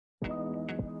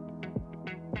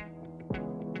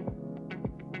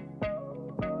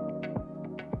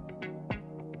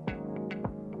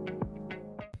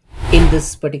In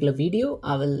this particular video,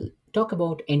 I will talk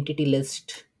about entity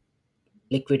list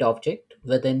liquid object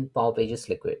within Power Pages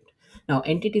Liquid. Now,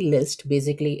 entity list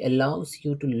basically allows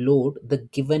you to load the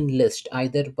given list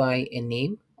either by a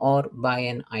name or by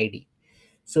an ID.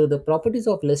 So the properties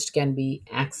of list can be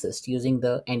accessed using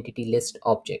the entity list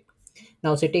object.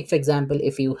 Now, say take for example,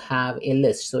 if you have a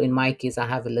list. So in my case, I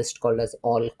have a list called as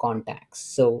all contacts.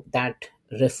 So that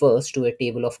refers to a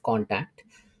table of contact.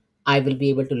 I will be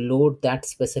able to load that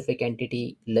specific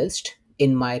entity list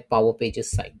in my Power Pages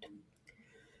site.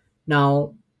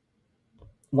 Now,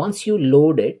 once you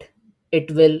load it,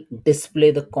 it will display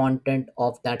the content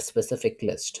of that specific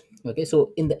list. Okay,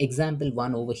 so in the example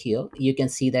one over here, you can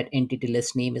see that entity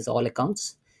list name is all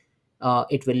accounts.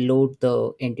 It will load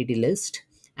the entity list,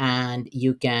 and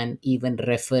you can even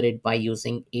refer it by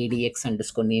using adx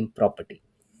underscore name property.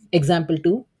 Example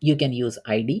 2, you can use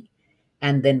id,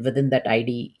 and then within that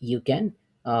id you can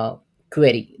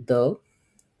query the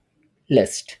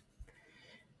list.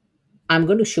 I'm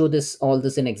going to show this all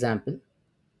this in example.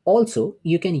 Also,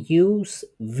 you can use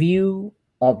view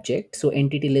object, so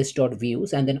entity list dot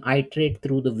views, and then iterate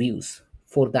through the views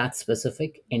for that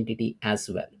specific entity as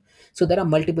well. So there are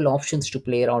multiple options to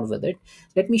play around with it.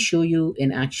 Let me show you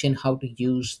in action how to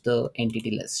use the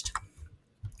entity list.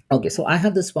 Okay, so I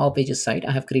have this Power Pages site.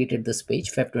 I have created this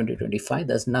page, Feb 2025.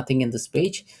 There's nothing in this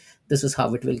page. This is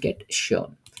how it will get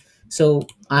shown. So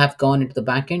I have gone into the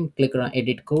backend, click on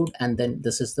edit code, and then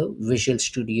this is the Visual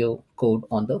Studio code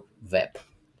on the web.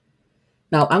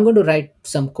 Now I'm going to write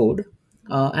some code,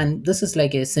 and this is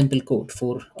like a simple code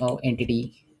for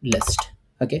entity list.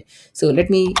 Okay, so let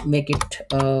me make it,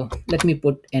 let me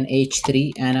put an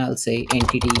h3 and I'll say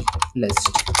entity list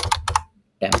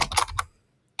demo.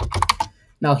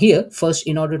 Now here, first,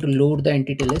 in order to load the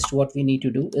entity list, what we need to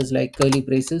do is like curly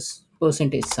braces,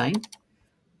 percentage sign,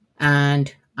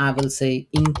 and I will say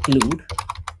include,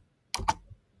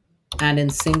 and in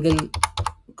single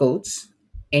quotes,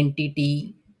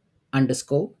 entity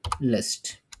underscore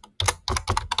list.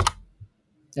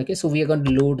 Okay, so we are going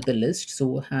to load the list.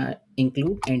 So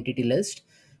include entity list,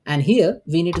 and here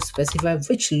we need to specify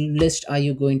which list are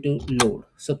you going to load.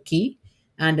 So key,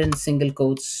 and in single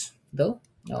quotes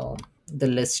uh, the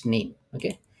list name.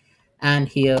 Okay, and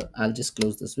here I'll just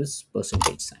close this with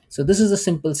percentage sign. So this is a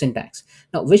simple syntax.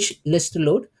 Now, which list to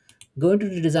load? Go into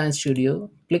the Design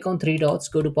Studio, click on three dots,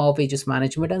 go to Power Pages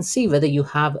Management, and see whether you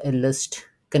have a list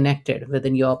connected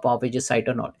within your Power Pages site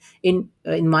or not. In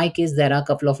my case, there are a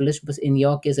couple of lists, but in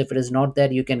your case, if it is not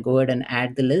there, you can go ahead and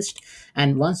add the list.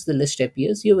 And once the list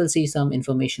appears, you will see some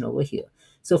information over here.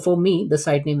 So for me, the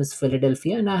site name is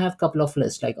Philadelphia, and I have a couple of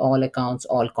lists like all accounts,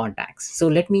 all contacts. So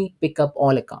let me pick up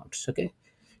all accounts. Okay.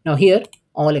 Now here,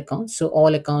 all accounts. So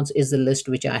all accounts is the list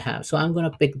which I have. So I'm going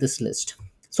to pick this list.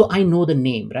 So I know the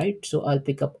name, right? So I'll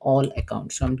pick up all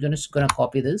accounts. So I'm just going to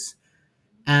copy this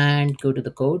and go to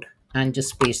the code and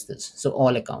just paste this. So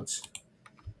all accounts.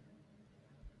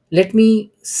 Let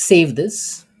me save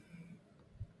this.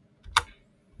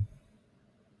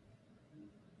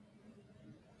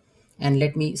 And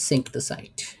let me sync the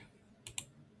site.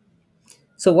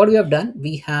 So what we have done,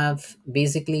 we have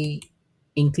basically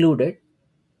included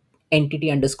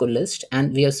entity underscore list,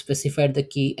 and we have specified the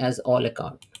key as all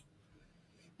account.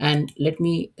 And let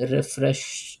me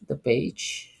refresh the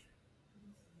page.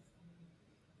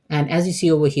 And as you see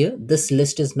over here, this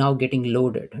list is now getting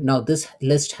loaded. Now this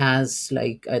list has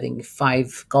like, I think,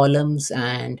 5 columns,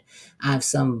 and I have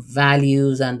some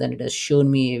values, and then it has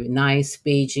shown me a nice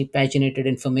paginated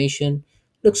information.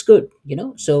 Looks good, you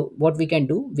know. So what we can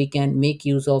do, we can make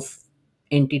use of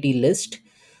entity list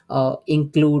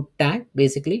include tag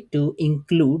basically to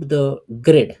include the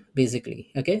grid basically.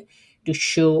 Okay, to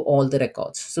show all the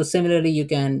records. So similarly, you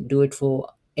can do it for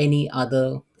any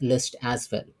other list as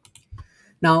well.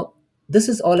 Now, this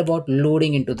is all about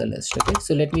loading into the list. Okay,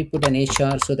 so let me put an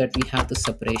HR so that we have the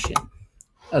separation.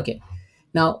 Okay,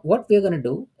 now what we're going to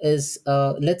do is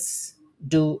let's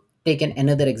do take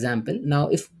another example. Now,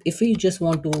 if we just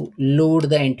want to load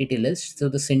the entity list, so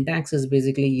the syntax is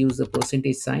basically use the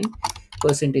percentage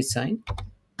sign,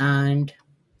 and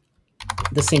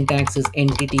the syntax is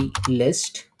entity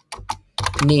list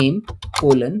name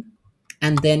colon,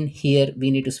 and then here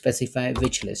we need to specify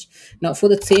which list. Now for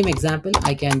the same example,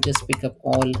 I can just pick up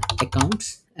all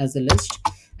accounts as a list,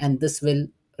 and this will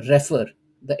refer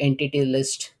the entity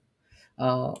list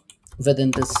uh, within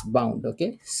this bound.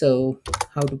 Okay, so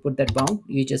how to put that bound?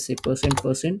 You just say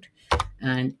percent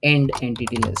and end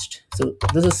entity list. So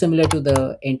this is similar to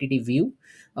the entity view.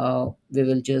 We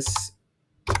will just,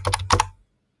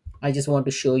 I just want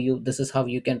to show you this is how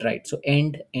you can write. So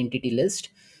end entity list,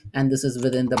 and this is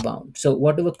within the bound. So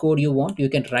whatever code you want, you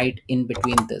can write in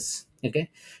between this. Okay.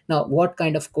 Now what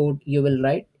kind of code you will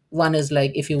write? One is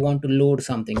like if you want to load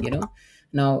something,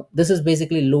 now this is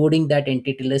basically loading that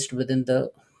entity list within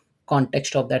the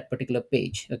context of that particular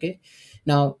page. Okay.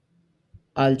 Now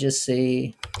I'll just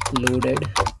say loaded,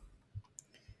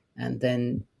 and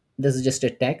then this is just a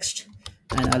text,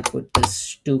 and I'll put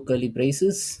this two curly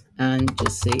braces and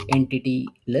just say entity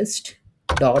list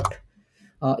dot.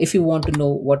 If you want to know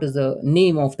what is the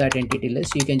name of that entity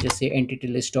list, you can just say entity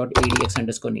list dot adx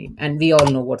underscore name, and we all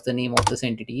know what the name of this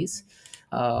entity is.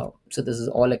 So this is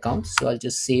all accounts, so I'll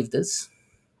just save this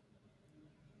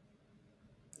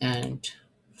and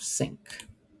sync.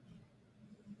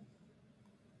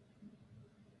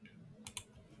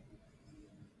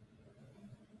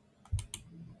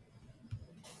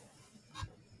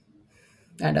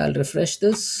 And I'll refresh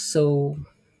this. So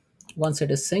once it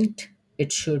is synced,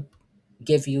 it should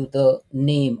give you the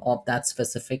name of that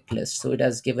specific list. So it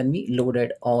has given me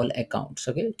loaded all accounts.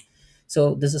 Okay.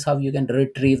 So this is how you can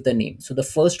retrieve the name. So the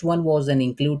first one was an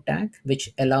include tag, which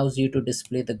allows you to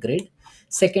display the grid.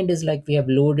 Second is like we have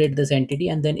loaded this entity,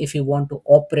 and then if you want to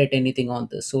operate anything on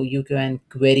this, so you can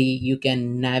query, you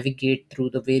can navigate through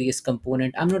the various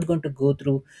component. I'm not going to go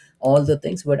through all the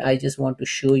things, but I just want to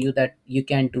show you that you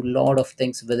can do a lot of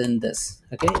things within this.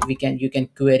 Okay. You can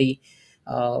query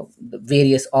the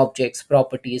various objects,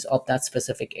 properties of that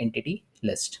specific entity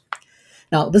list.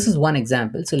 Now, this is one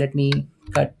example. So let me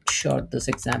cut short this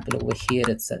example over here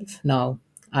itself. Now,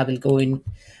 I will go in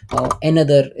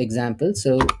another example.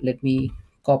 So let me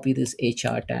copy this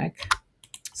HR tag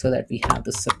so that we have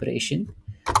the separation,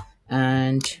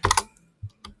 and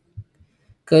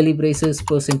curly braces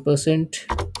percent,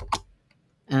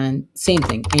 and same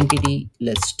thing, entity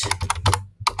list.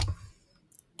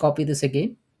 Copy this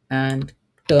again and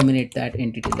terminate that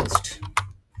entity list.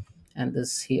 And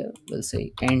this here will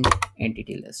say end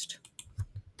entity list.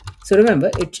 So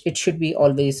remember, it should be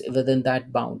always within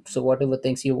that bound. So whatever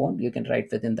things you want, you can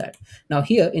write within that. Now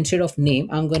here, instead of name,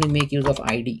 I'm going to make use of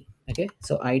ID. Okay,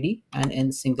 so ID and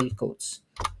in single quotes.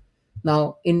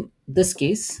 Now in this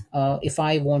case, if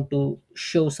I want to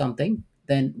show something,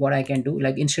 then what I can do,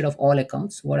 like instead of all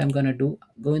accounts, what I'm going to do,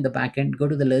 go in the backend, go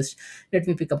to the list, let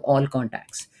me pick up all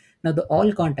contacts. Now the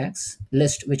all contacts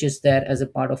list, which is there as a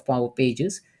part of Power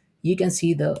Pages, you can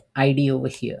see the ID over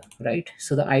here, right?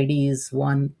 So the ID is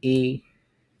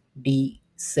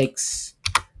 1AD6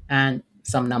 and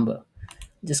some number.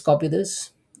 Just copy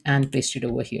this and paste it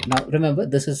over here. Now remember,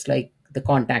 this is like the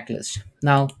contact list.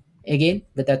 Now again,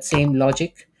 with that same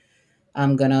logic,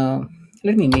 I'm gonna,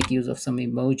 let me make use of some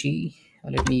emoji.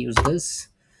 Let me use this.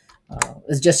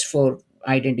 It's just for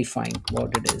identifying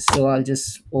what it is. So I'll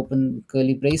just open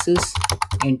curly braces,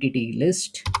 entity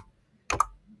list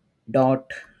dot,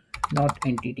 not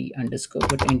entity underscore,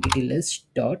 but entity list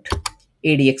dot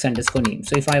adx underscore name.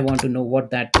 So if I want to know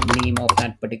what that name of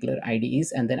that particular ID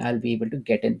is, and then I'll be able to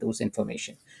get in those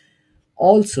information.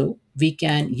 Also, we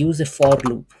can use a for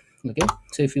loop. Okay,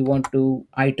 so if you want to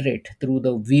iterate through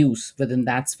the views within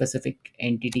that specific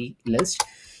entity list,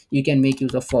 you can make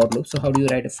use of for loop. So how do you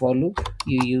write a for loop?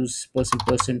 You use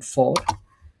percent for,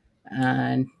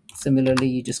 and similarly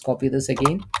you just copy this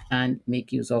again and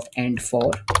make use of end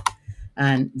for.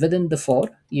 And within the for,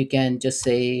 you can just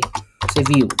say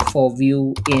view, for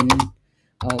view in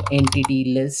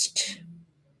entity list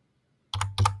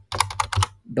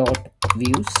dot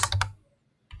views.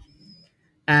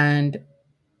 And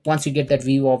once you get that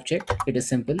view object, it is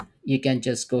simple. You can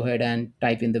just go ahead and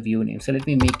type in the view name. So let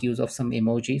me make use of some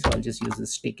emoji. So I'll just use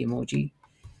this stick emoji.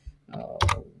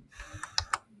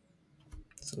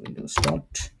 So Windows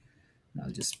dot,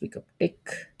 I'll just pick up tick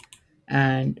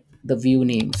and the view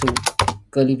name. So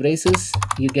curly braces,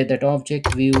 you get that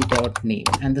object view dot name,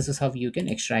 and this is how you can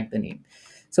extract the name.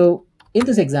 So in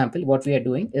this example, what we are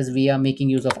doing is we are making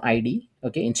use of ID,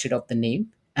 okay, instead of the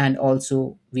name, and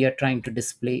also we are trying to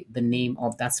display the name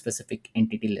of that specific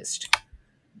entity list.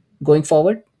 Going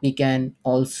forward, we can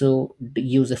also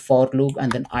use a for loop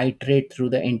and then iterate through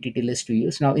the entity list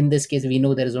views. Now in this case, we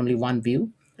know there is only one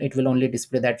view. It will only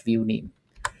display that view name.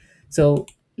 So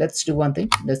let's do one thing.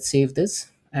 Let's save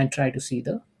this and try to see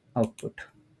the output.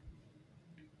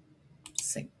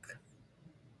 Sync.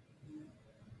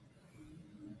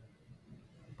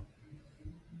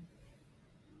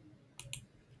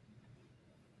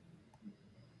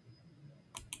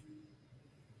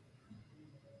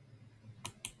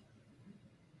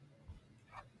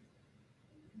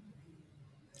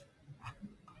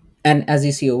 And as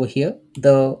you see over here,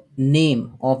 the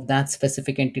name of that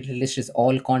specific entity list is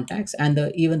all contacts, and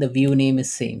even the view name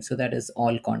is same. So that is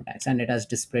all contacts, and it has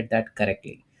displayed that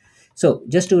correctly. So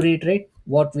just to reiterate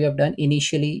what we have done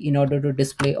initially, in order to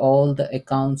display all the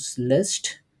accounts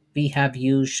list, we have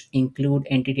used include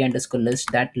entity underscore list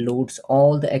that loads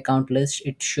all the account list.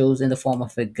 It shows in the form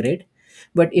of a grid.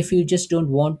 But if you just don't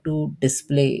want to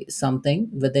display something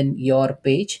within your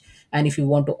page, and if you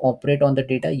want to operate on the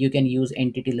data, you can use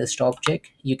entity list object.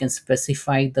 You can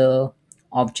specify the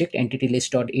object entity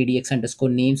list dot adx underscore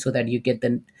name, so that you get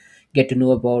to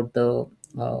know about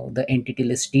the entity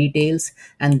list details,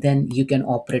 and then you can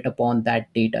operate upon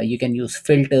that data. You can use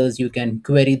filters, you can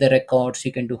query the records,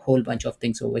 you can do a whole bunch of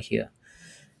things over here.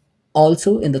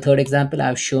 Also, in the third example,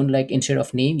 I've shown like instead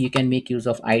of name you can make use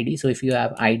of id. So if you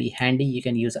have id handy, you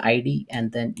can use id,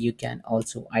 and then you can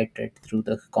also iterate through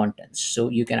the contents. So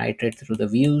you can iterate through the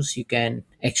views, you can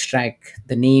extract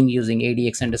the name using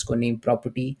adx underscore name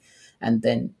property, and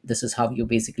then this is how you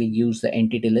basically use the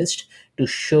entity list to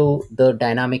show the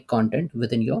dynamic content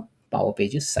within your power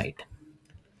pages site.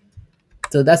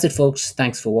 So that's it, folks.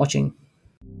 Thanks for watching.